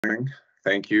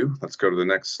Thank you. Let's go to the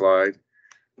next slide.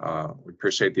 We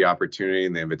appreciate the opportunity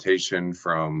and the invitation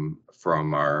from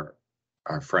our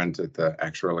friends at the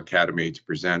Actuarial Academy to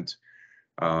present.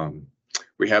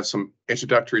 We have some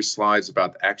introductory slides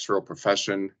about the actuarial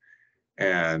profession,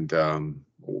 and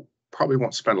probably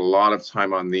won't spend a lot of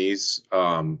time on these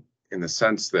in the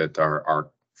sense that our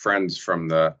friends from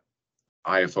the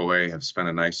IFOA have spent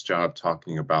a nice job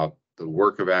talking about the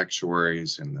work of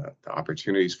actuaries and the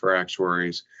opportunities for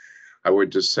actuaries. I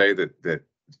would just say that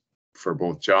for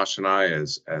both Josh and I,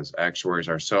 as actuaries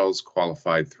ourselves,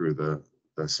 qualified through the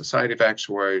Society of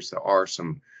Actuaries, there are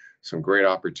some great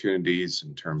opportunities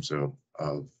in terms of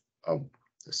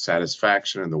the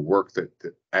satisfaction and the work that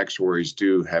actuaries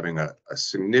do, having a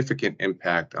significant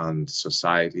impact on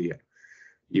society.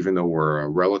 Even though we're a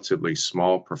relatively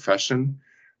small profession,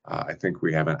 I think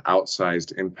we have an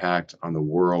outsized impact on the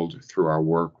world through our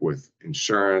work with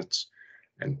insurance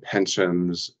and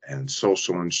pensions and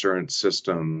social insurance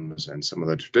systems and some of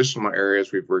the traditional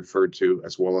areas we've referred to,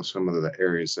 as well as some of the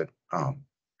areas that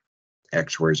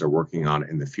actuaries are working on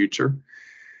in the future.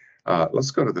 Let's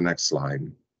go to the next slide.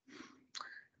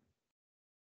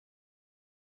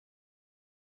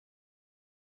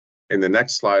 In the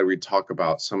next slide, we talk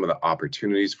about some of the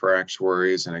opportunities for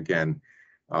actuaries. And again,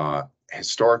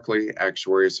 historically,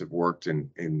 actuaries have worked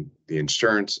in the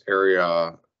insurance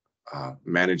area,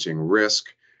 managing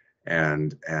risk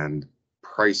and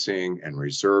pricing and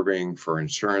reserving for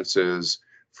insurances,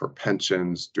 for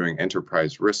pensions, doing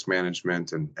enterprise risk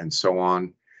management, and so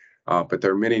on. But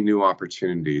there are many new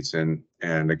opportunities. And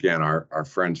again, our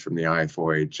friends from the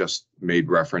IFOA just made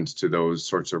reference to those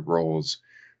sorts of roles,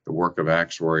 the work of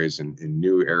actuaries in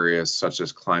new areas such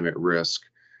as climate risk,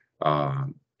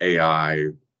 AI,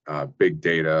 big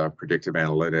data, predictive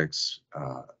analytics,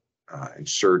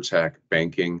 insurtech,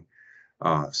 banking.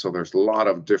 So there's a lot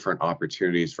of different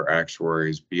opportunities for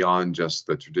actuaries beyond just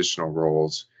the traditional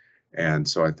roles. And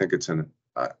so I think it's an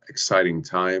exciting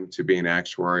time to be an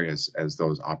actuary as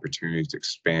those opportunities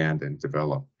expand and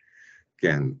develop.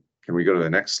 Again, can we go to the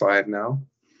next slide now?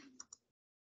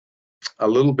 A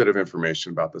little bit of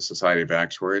information about the Society of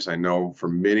Actuaries. I know for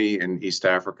many in East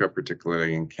Africa,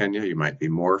 particularly in Kenya, you might be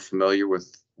more familiar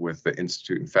with the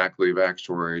Institute and Faculty of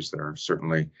Actuaries. That are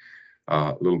certainly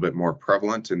a little bit more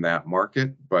prevalent in that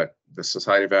market, but the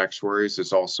Society of Actuaries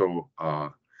is also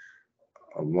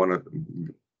one of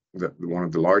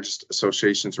the largest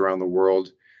associations around the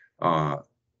world.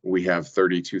 We have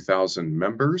 32,000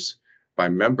 members. By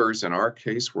members, in our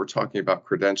case, we're talking about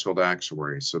credentialed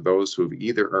actuaries. So those who've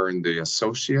either earned the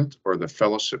associate or the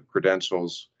fellowship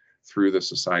credentials through the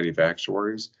Society of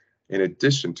Actuaries. In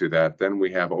addition to that, then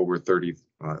we have over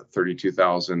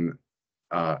 32,000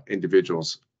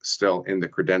 individuals still in the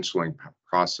credentialing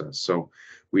process. So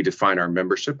we define our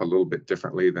membership a little bit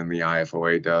differently than the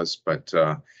IFOA does, but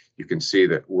you can see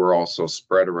that we're also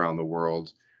spread around the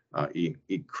world,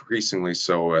 increasingly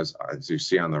so as you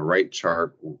see on the right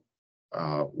chart,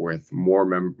 with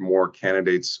more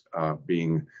candidates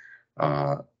being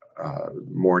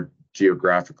more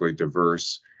geographically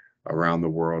diverse around the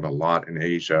world, a lot in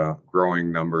Asia, growing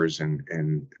numbers in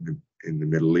the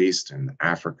Middle East and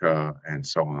Africa and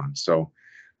so on. So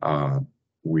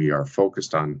we are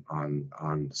focused on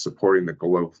supporting the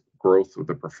growth of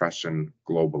the profession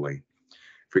globally.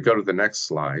 If we go to the next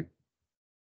slide,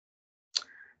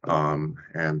 and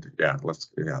yeah,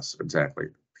 yes, exactly.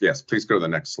 Yes, please go to the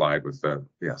next slide with the,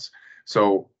 yes.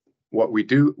 So what we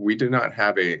do not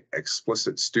have a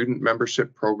explicit student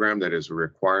membership program that is a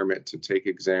requirement to take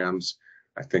exams.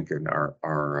 I think in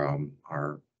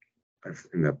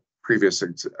in the previous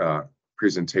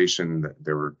presentation,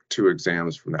 there were 2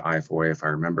 exams from the IFOA, if I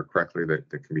remember correctly, that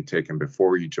can be taken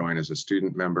before you join as a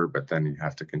student member, but then you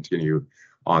have to continue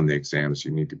on the exams. You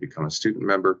need to become a student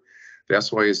member. The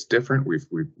SOA is different.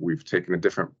 We've taken a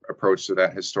different approach to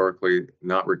that historically,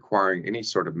 not requiring any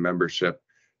sort of membership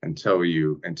until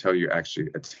you actually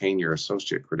attain your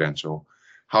associate credential.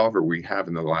 However, we have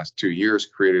in the last 2 years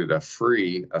created a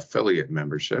free affiliate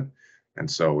membership. And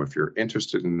so if you're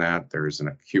interested in that, there is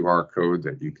a QR code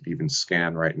that you could even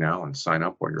scan right now and sign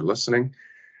up while you're listening.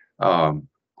 Our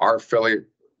affiliate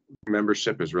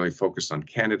membership is really focused on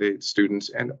candidates, students,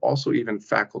 and also even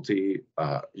faculty,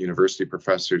 university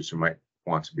professors who might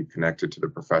want to be connected to the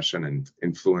profession and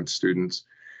influence students.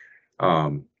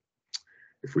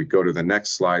 If we go to the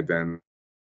next slide, then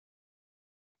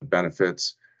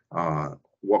benefits.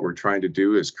 What we're trying to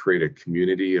do is create a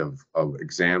community of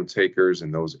exam takers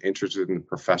and those interested in the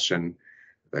profession.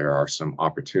 There are some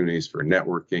opportunities for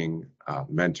networking,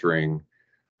 mentoring,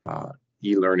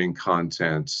 e-learning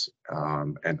content,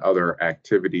 and other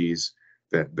activities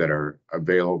that are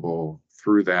available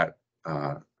through that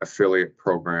affiliate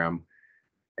program.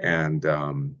 And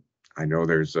I know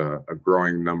there's a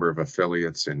growing number of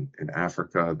affiliates in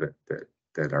Africa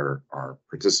that are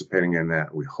participating in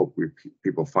that. We hope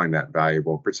people find that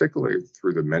valuable, particularly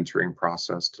through the mentoring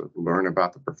process, to learn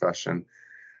about the profession,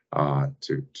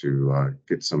 to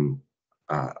get some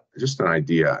just an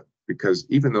idea. Because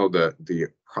even though the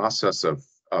process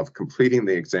of completing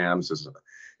the exams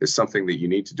is something that you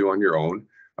need to do on your own,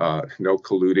 no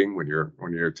colluding when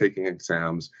you're taking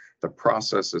exams, the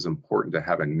process is important to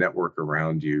have a network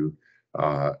around you,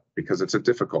 because it's a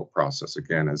difficult process.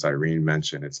 Again, as Irene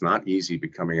mentioned, it's not easy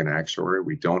becoming an actuary.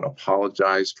 We don't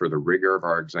apologize for the rigor of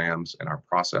our exams and our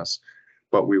process,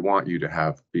 but we want you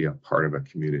to be a part of a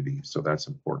community. So that's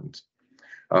important.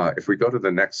 If we go to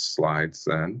the next slides,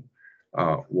 then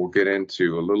we'll get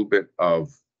into a little bit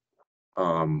of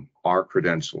our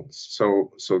credentials.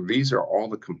 So these are all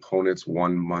the components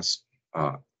one must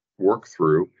work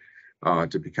through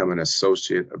to become an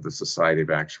associate of the Society of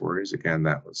Actuaries. Again,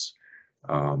 that was,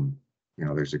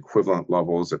 there's equivalent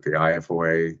levels at the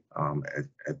IFOA.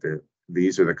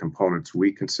 These are the components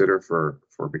we consider for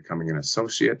becoming an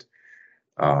associate.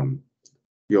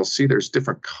 You'll see there's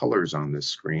different colors on this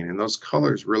screen, and those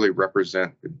colors really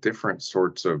represent the different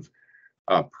sorts of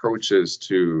approaches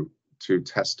to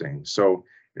testing. So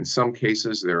in some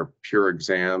cases, they're pure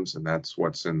exams, and that's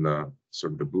what's in the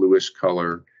sort of the bluish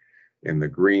color. In the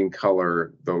green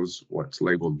color, what's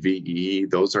labeled VEE,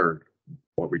 those are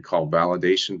what we call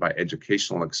validation by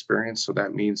educational experience. So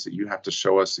that means that you have to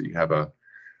show us that you have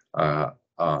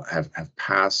have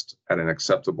passed at an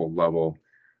acceptable level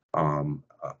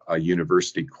a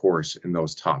university course in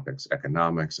those topics: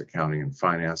 economics, accounting and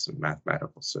finance, and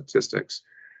mathematical statistics.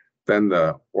 Then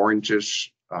the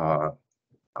orange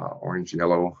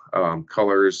yellow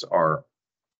colors are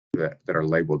that are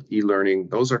labeled e-learning.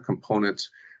 Those are components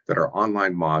that are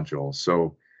online modules.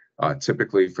 So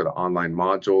typically for the online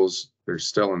modules, there's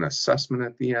still an assessment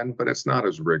at the end, but it's not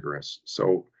as rigorous.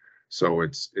 So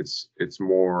it's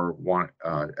more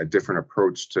a different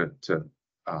approach to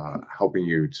helping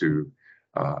you to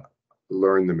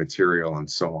learn the material and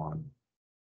so on.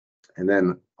 And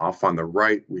then off on the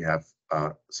right, we have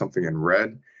something in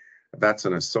red. That's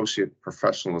an associate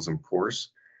professionalism course.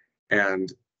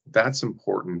 And that's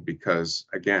important because,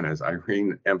 again, as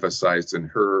Irene emphasized in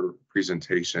her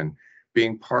presentation,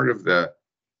 being part of the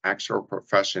actual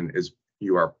profession is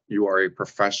you are a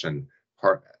profession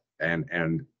part,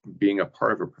 and being a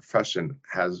part of a profession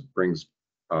brings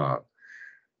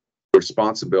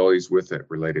responsibilities with it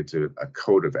related to a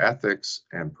code of ethics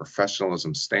and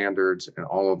professionalism standards and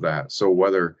all of that. So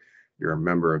whether you're a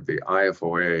member of the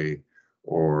IFOA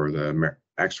or the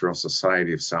Actuarial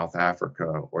Society of South Africa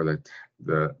or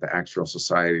the Actuarial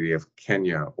Society of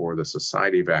Kenya or the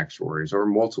Society of Actuaries or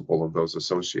multiple of those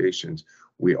associations,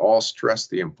 we all stress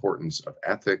the importance of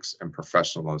ethics and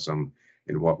professionalism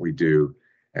in what we do.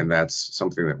 And that's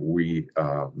something that we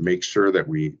make sure that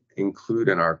we include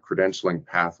in our credentialing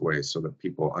pathways so that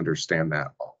people understand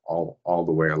that all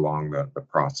the way along the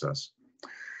process.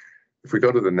 If we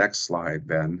go to the next slide,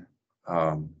 then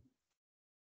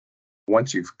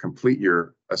once you complete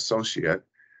your associate,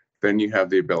 then you have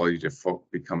the ability to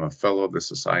become a fellow of the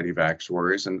Society of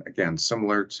Actuaries. And again,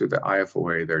 similar to the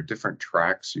IFOA, there are different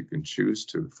tracks you can choose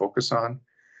to focus on.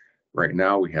 Right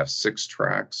now, we have 6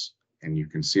 tracks, and you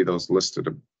can see those listed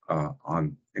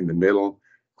in the middle: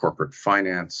 corporate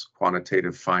finance,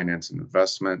 quantitative finance and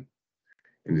investment,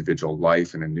 individual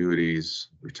life and annuities,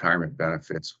 retirement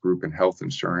benefits, group and health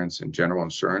insurance, and general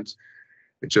insurance.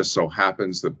 It just so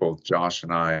happens that both Josh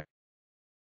and I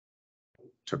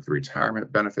took the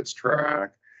retirement benefits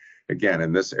track. Again,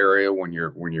 in this area, when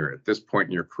you're at this point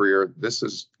in your career, this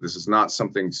is not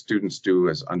something students do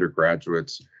as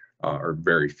undergraduates, or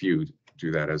very few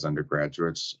do that as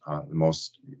undergraduates. The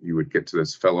most you would get to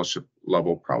this fellowship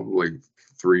level probably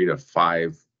 3 to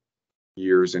 5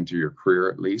 years into your career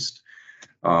at least.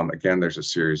 Again, there's a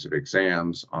series of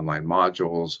exams, online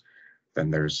modules.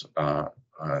 Then there's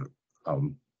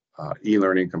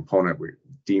e-learning component with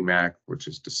DMAC, which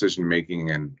is decision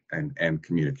making and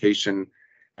communication,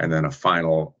 and then a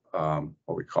final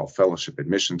what we call fellowship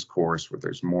admissions course, where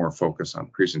there's more focus on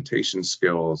presentation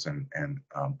skills and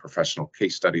professional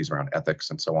case studies around ethics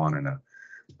and so on, and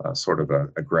a sort of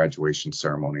a graduation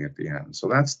ceremony at the end. So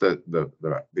that's the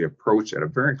approach at a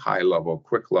very high level,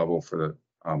 quick level for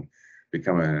the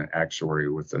becoming an actuary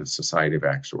with the Society of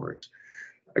Actuaries.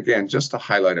 Again, just to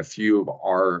highlight a few of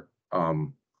our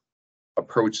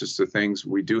approaches to things,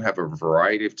 we do have a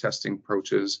variety of testing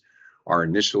approaches. Our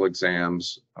initial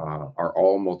exams are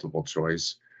all multiple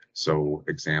choice. So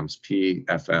exams P,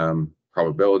 FM,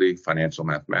 probability, financial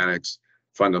mathematics,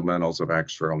 fundamentals of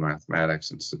actuarial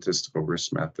mathematics, and statistical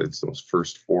risk methods. Those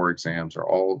first 4 exams are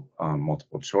all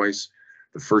multiple choice.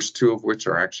 The first 2 of which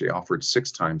are actually offered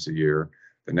 6 times a year.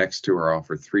 The next 2 are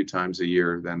offered 3 times a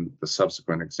year. Then the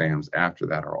subsequent exams after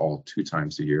that are all 2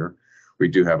 times a year. We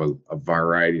do have a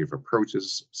variety of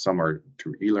approaches. Some are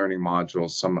through e-learning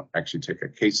modules. Some actually take a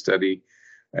case study.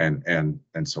 And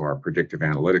so our predictive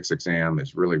analytics exam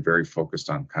is really very focused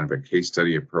on kind of a case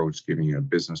study approach, giving you a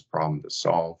business problem to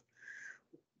solve.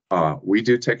 We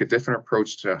do take a different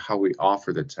approach to how we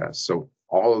offer the test. So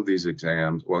all of these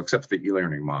exams, well, except for the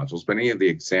e-learning modules, but any of the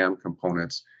exam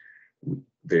components,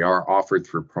 they are offered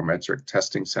through prometric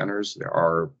testing centers. There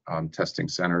are testing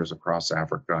centers across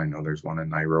Africa. I know there's one in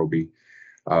Nairobi.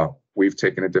 We've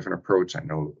taken a different approach, I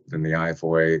know, than the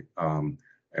IFOA.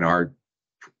 And our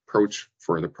approach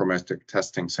for the prometric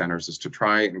testing centers is to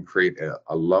try and create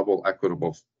a level,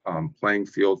 equitable playing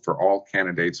field for all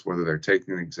candidates, whether they're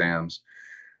taking exams,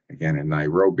 again, in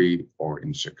Nairobi or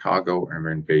in Chicago or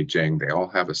in Beijing. They all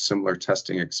have a similar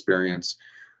testing experience.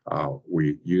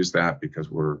 We use that because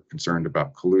we're concerned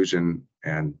about collusion,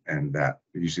 and that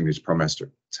using these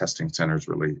prometric testing centers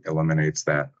really eliminates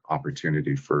that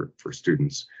opportunity for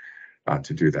students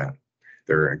to do that.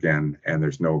 There again, and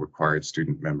there's no required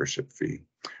student membership fee.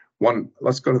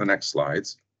 Let's go to the next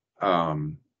slides.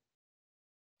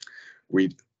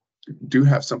 We do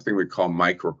have something we call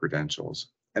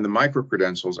micro-credentials. And the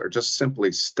micro-credentials are just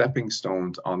simply stepping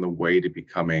stones on the way to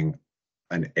becoming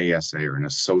an ASA or an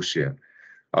associate.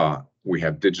 We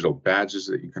have digital badges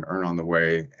that you can earn on the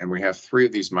way, and we have 3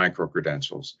 of these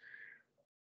micro-credentials.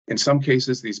 In some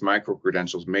cases, these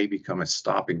micro-credentials may become a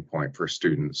stopping point for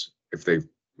students if they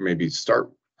maybe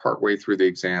start partway through the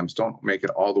exams, don't make it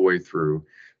all the way through,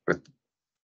 but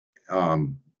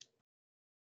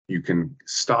you can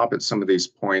stop at some of these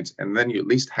points, and then you at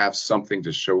least have something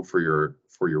to show for your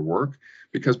work,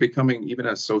 because becoming even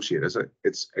an associate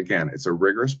it's a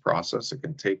rigorous process. It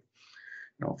can take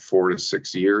 4 to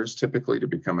 6 years typically to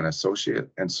become an associate.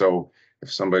 And so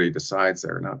if somebody decides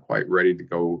they're not quite ready to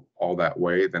go all that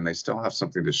way, then they still have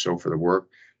something to show for the work.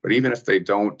 But even if they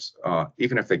don't,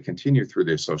 even if they continue through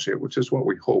the associate, which is what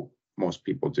we hope most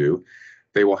people do,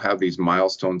 they will have these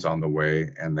milestones on the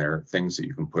way, and they're things that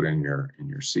you can put in your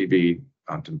CV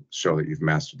to show that you've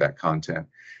mastered that content.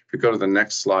 If we go to the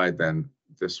next slide, then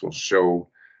this will show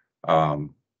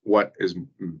what is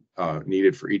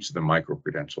needed for each of the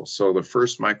micro-credentials. So the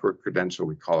first micro-credential,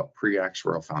 we call it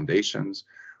pre-actuarial foundations.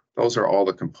 Those are all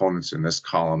the components in this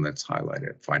column that's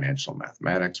highlighted: financial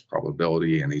mathematics,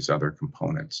 probability, and these other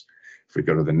components. If we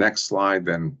go to the next slide,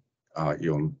 then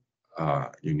you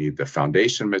need the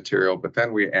foundation material, but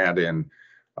then we add in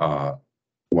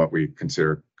what we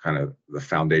consider kind of the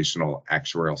foundational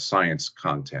actuarial science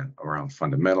content around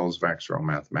fundamentals of actuarial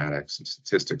mathematics and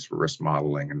statistics for risk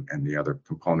modeling, and the other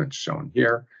components shown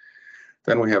here.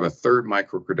 Then we have a third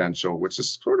micro-credential, which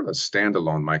is sort of a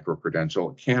standalone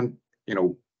micro-credential. It can,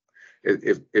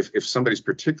 if somebody's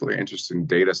particularly interested in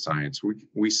data science,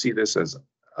 we see this as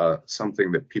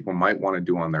something that people might want to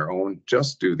do on their own.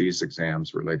 Just do these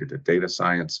exams related to data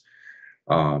science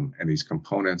and these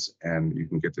components, and you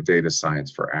can get the data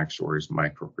science for actuaries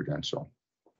micro-credential.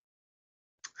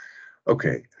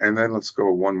 Okay, and then let's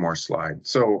go one more slide.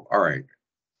 So, all right,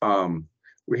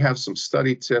 we have some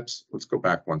study tips. Let's go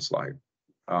back one slide.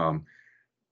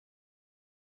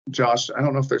 Josh, I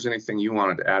don't know if there's anything you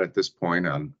wanted to add at this point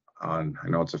on I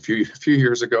know it's a few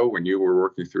years ago when you were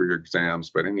working through your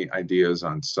exams, but any ideas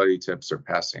on study tips or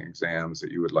passing exams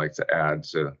that you would like to add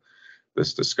to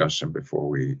this discussion before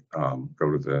we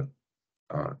go to the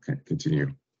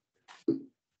continue?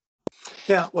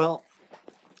 Yeah, well,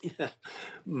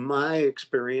 my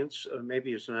experience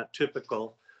maybe is not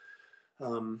typical.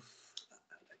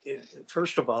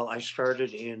 First of all, I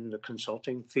started in the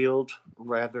consulting field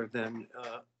rather than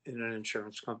in an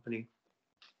insurance company.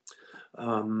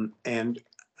 And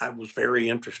I was very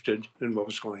interested in what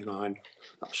was going on.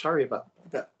 I'm sorry about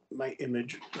that. My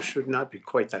image should not be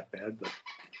quite that bad, but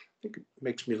I think it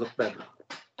makes me look better.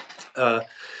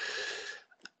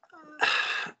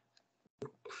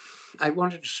 I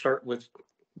wanted to start with,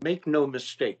 make no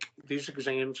mistake, these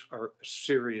exams are a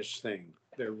serious thing.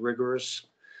 They're rigorous.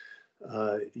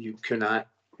 You cannot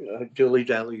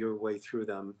dilly-dally your way through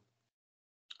them.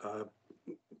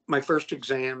 My first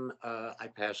exam, I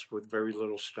passed with very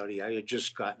little study. I had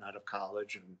just gotten out of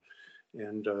college,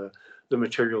 and the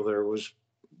material there was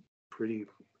pretty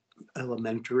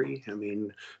elementary. I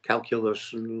mean,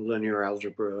 calculus and linear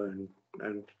algebra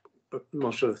and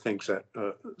most of the things that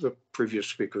the previous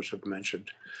speakers have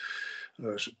mentioned.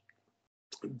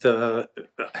 I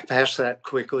passed that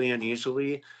quickly and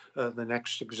easily. The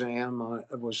next exam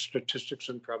was statistics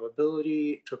and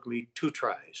probability. It took me 2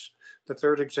 tries. The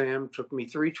third exam took me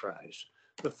 3 tries.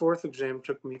 The fourth exam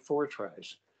took me 4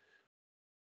 tries.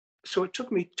 So it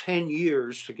took me 10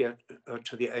 years to get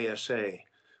to the ASA,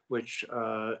 which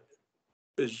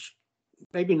is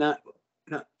maybe not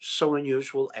so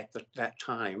unusual at that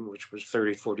time, which was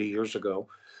 30, 40 years ago,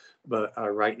 but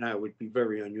right now would be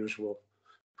very unusual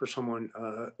for someone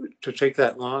to take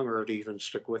that long or to even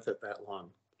stick with it that long.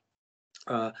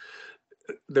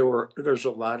 There's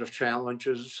a lot of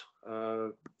challenges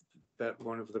that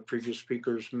one of the previous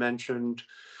speakers mentioned.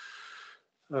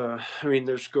 I mean,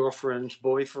 there's girlfriends,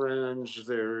 boyfriends,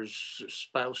 there's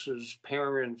spouses,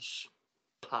 parents,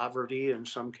 poverty in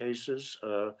some cases.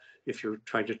 If you're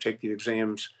trying to take the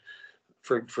exams,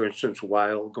 for instance,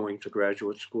 while going to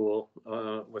graduate school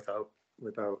without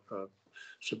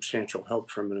substantial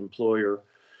help from an employer.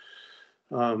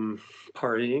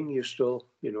 Partying, you still,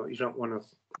 you don't want to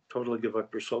totally give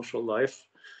up your social life.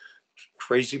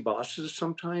 Crazy bosses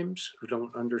sometimes who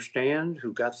don't understand,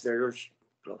 who got theirs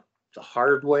the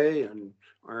hard way and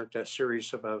aren't that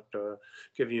serious about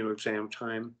giving you exam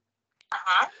time.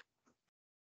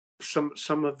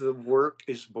 Some of the work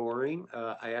is boring.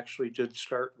 I actually did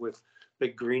start with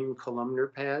big green columnar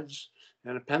pads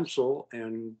and a pencil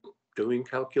and doing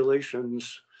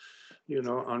calculations,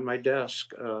 on my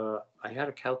desk. I had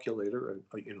a calculator,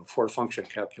 a 4-function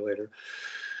calculator,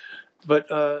 but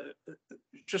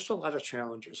just a lot of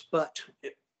challenges. But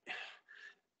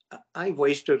I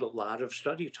wasted a lot of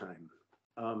study time.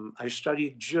 I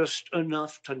studied just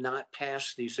enough to not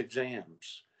pass these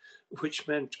exams, which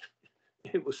meant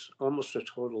it was almost a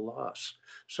total loss.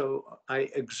 So I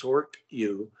exhort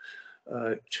you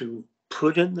to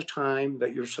put in the time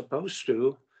that you're supposed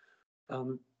to.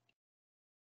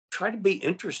 Try to be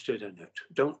interested in it.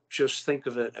 Don't just think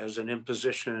of it as an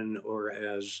imposition or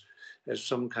as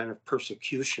some kind of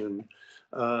persecution.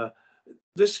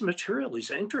 This material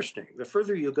is interesting. The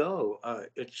further you go,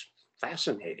 it's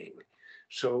fascinating.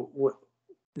 So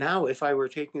now if I were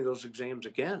taking those exams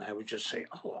again, I would just say,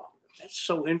 oh, that's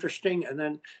so interesting. And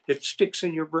then it sticks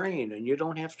in your brain and you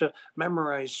don't have to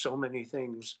memorize so many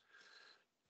things.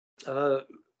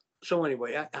 So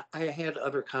anyway, I had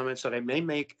other comments that I may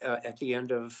make at the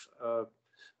end of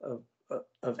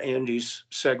Andy's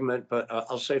segment, but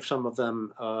I'll save some of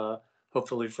them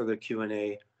hopefully for the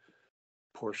Q&A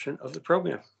portion of the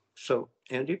program. So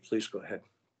Andy, please go ahead.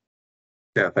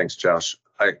 Yeah, thanks, Josh.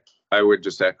 I would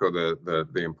just echo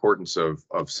the importance of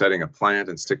setting a plan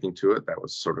and sticking to it. That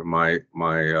was sort of my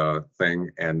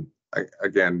thing. And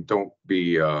again, don't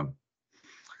be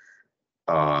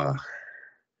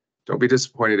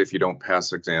disappointed if you don't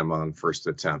pass exam on first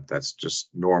attempt. That's just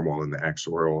normal in the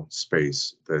actuarial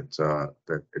space, that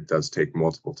it does take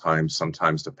multiple times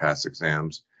sometimes to pass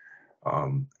exams.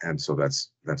 And so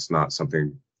that's not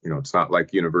something, it's not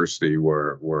like university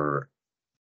where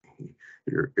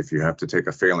if you have to take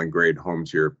a failing grade home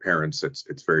to your parents,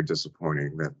 it's very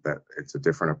disappointing. That it's a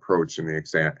different approach in the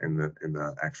exam in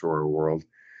the actuarial world.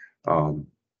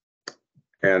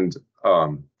 And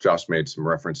Josh made some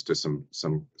reference to some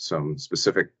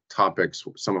specific topics,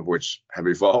 some of which have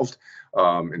evolved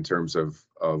in terms of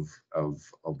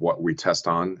what we test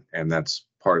on, and that's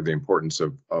part of the importance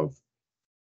of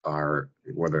our,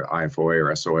 whether IFOA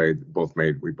or SOA,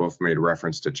 we both made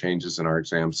reference to changes in our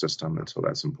exam system, and so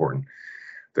that's important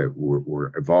that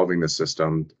we're evolving the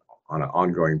system on an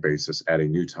ongoing basis,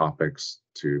 adding new topics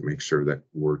to make sure that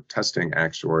we're testing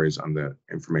actuaries on the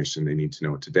information they need to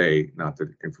know today, not the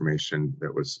information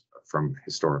that was from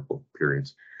historical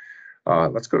periods.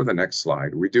 Let's go to the next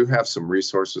slide. We do have some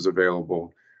resources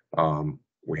available.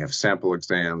 We have sample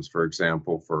exams, for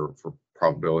example, for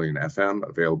probability and FM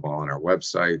available on our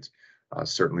website.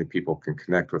 Certainly people can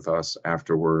connect with us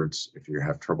afterwards. If you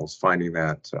have troubles finding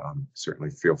that, certainly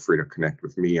feel free to connect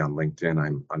with me on LinkedIn.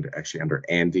 I'm actually under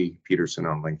Andy Peterson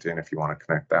on LinkedIn if you want to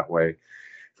connect that way.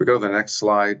 If we go to the next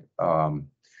slide,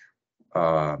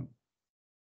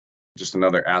 just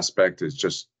another aspect is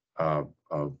just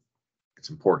it's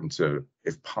important to,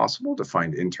 if possible, to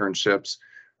find internships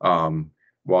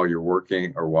while you're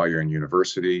working or while you're in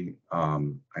university. I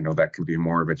know that can be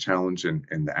more of a challenge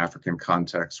in the African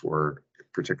context, where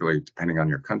particularly depending on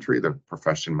your country, the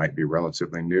profession might be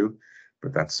relatively new,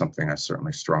 but that's something I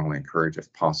certainly strongly encourage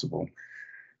if possible.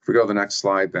 If we go to the next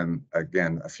slide, then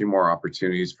again, a few more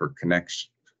opportunities for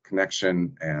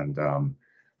connection, and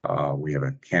we have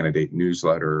a candidate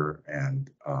newsletter and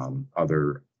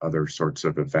other sorts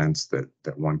of events that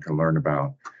one can learn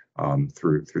about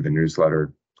through the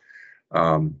newsletter.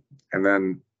 And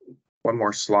then one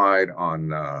more slide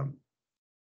on,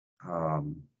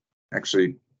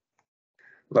 actually,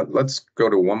 let's go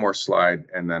to one more slide,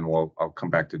 and then I'll come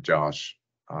back to Josh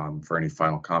for any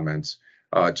final comments.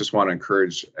 Just want to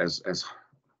encourage, as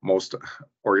most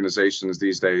organizations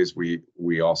these days,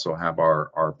 we also have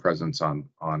our presence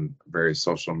on various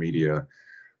social media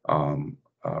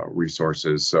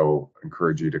resources. So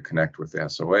encourage you to connect with the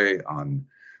SOA on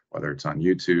whether it's on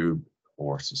YouTube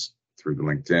or through the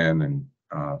LinkedIn and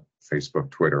Facebook,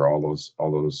 Twitter, all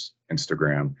those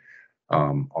Instagram,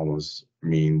 all those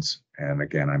means. And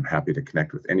again, I'm happy to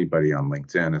connect with anybody on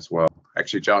LinkedIn as well.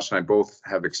 Actually, Josh and I both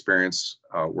have experience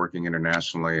working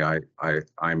internationally.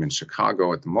 I'm in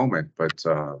Chicago at the moment, but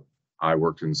I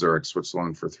worked in Zurich,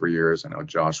 Switzerland for 3 years. I know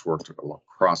Josh worked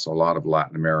across a lot of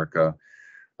Latin America.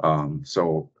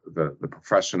 So the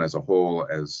profession as a whole,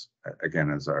 as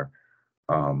our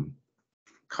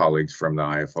colleagues from the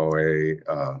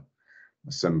IFOA,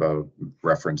 Simba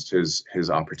referenced his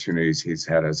opportunities he's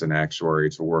had as an actuary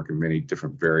to work in many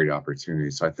different varied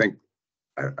opportunities. So I think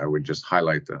I would just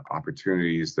highlight the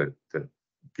opportunities that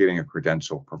getting a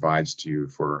credential provides to you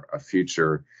for a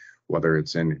future, whether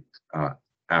it's in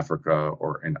Africa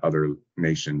or in other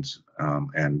nations,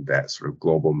 and that sort of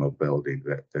global mobility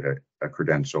that a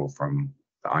credential from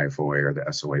the IFOA or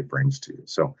the SOA brings to you.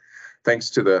 So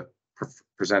thanks to the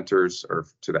presenters or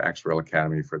to the Actuarial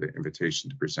Academy for the invitation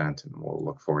to present, and we'll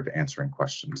look forward to answering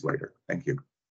questions later. Thank you.